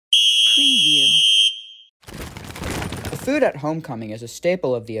food at homecoming is a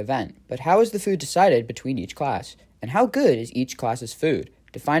staple of the event, but how is the food decided between each class? And how good is each class's food?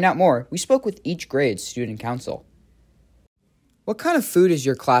 To find out more, we spoke with each grade's student council. What kind of food is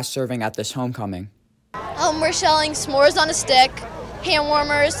your class serving at this homecoming? We're selling s'mores on a stick, hand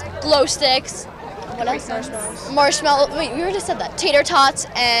warmers, glow sticks. What else? Marshmallow. Wait, we already said that. Tater tots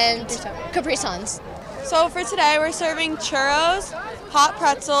and Capri Suns. So for today, we're serving churros, hot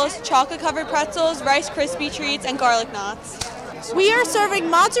pretzels, chocolate-covered pretzels, Rice Krispie treats, and garlic knots. We are serving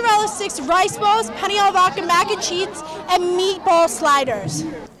mozzarella sticks, rice balls, penny al vodka mac and cheese, and meatball sliders.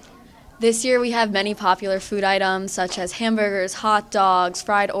 This year we have many popular food items such as hamburgers, hot dogs,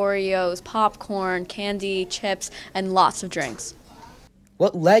 fried Oreos, popcorn, candy, chips, and lots of drinks.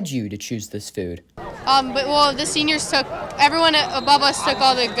 What led you to choose this food? The seniors everyone above us took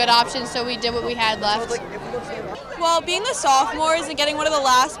all the good options, so we did what we had left. Well, being the sophomores and getting one of the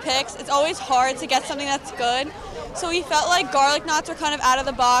last picks, it's always hard to get something that's good. So we felt like garlic knots were kind of out of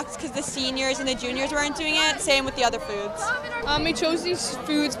the box because the seniors and the juniors weren't doing it, same with the other foods. We chose these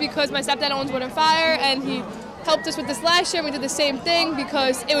foods because my stepdad owns Wood and Fire, and he helped us with this last year. We did the same thing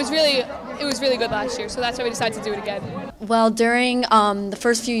because it was really good last year, so that's why we decided to do it again. Well, during the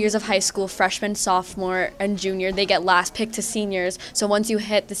first few years of high school, freshman, sophomore, and junior, they get last pick to seniors. So once you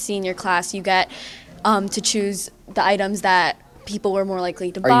hit the senior class, you get to choose the items that people were more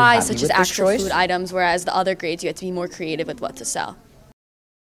likely to buy, such as actual food items, whereas the other grades you had to be more creative with what to sell.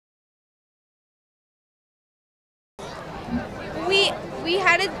 We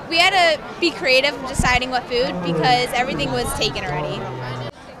had to be creative in deciding what food because everything was taken already.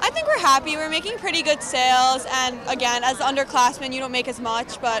 I think we're happy. We're making pretty good sales, and again, as underclassmen, you don't make as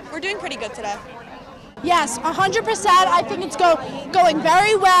much, but we're doing pretty good today. Yes, 100%. I think it's going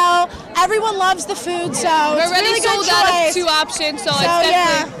very well. Everyone loves the food, so we're it's already really sold good out choice. of 2 options, so it's definitely.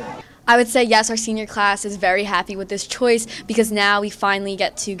 Yeah. I would say yes, our senior class is very happy with this choice because now we finally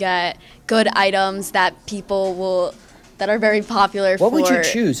get to get good items that that are very popular What would you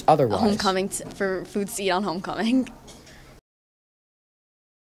choose otherwise? Homecoming for foods to eat on homecoming.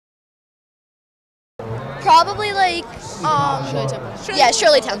 Probably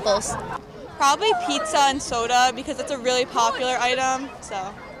Shirley Temples. Probably pizza and soda because it's a really popular item.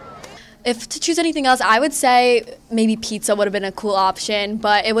 So, if to choose anything else, I would say maybe pizza would have been a cool option,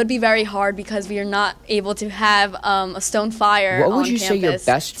 but it would be very hard because we are not able to have a stone fire on campus. What would you say your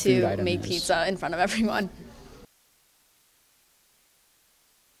best food item make is? Pizza in front of everyone.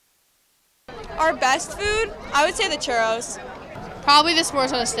 Our best food, I would say the churros. Probably the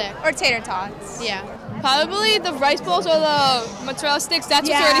s'mores on a stick. Or tater tots. Yeah. Probably the rice balls or the mozzarella sticks. That's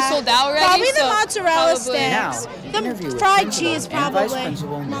what's already sold out already. Probably the mozzarella sticks. Now, The fried cheese, probably. And Vice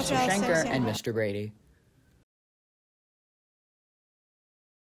Principal Mr. Schenker and Mr. Brady.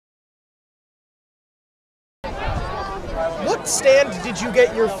 What stand did you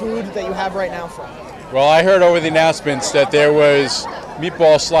get your food that you have right now from? Well, I heard over the announcements that there was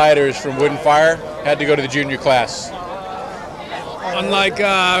meatball sliders from Wood and Fire. Had to go to the junior class. Unlike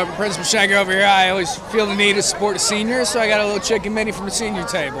Principal Schenker over here, I always feel the need to support the seniors, so I got a little chicken mini from the senior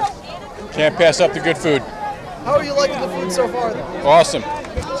table. Can't pass up the good food. How are you liking the food so far, though? Awesome.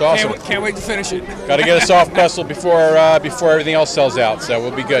 It's awesome. Can't wait to finish it. Got to get a soft pretzel before everything else sells out, so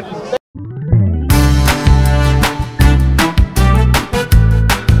we'll be good.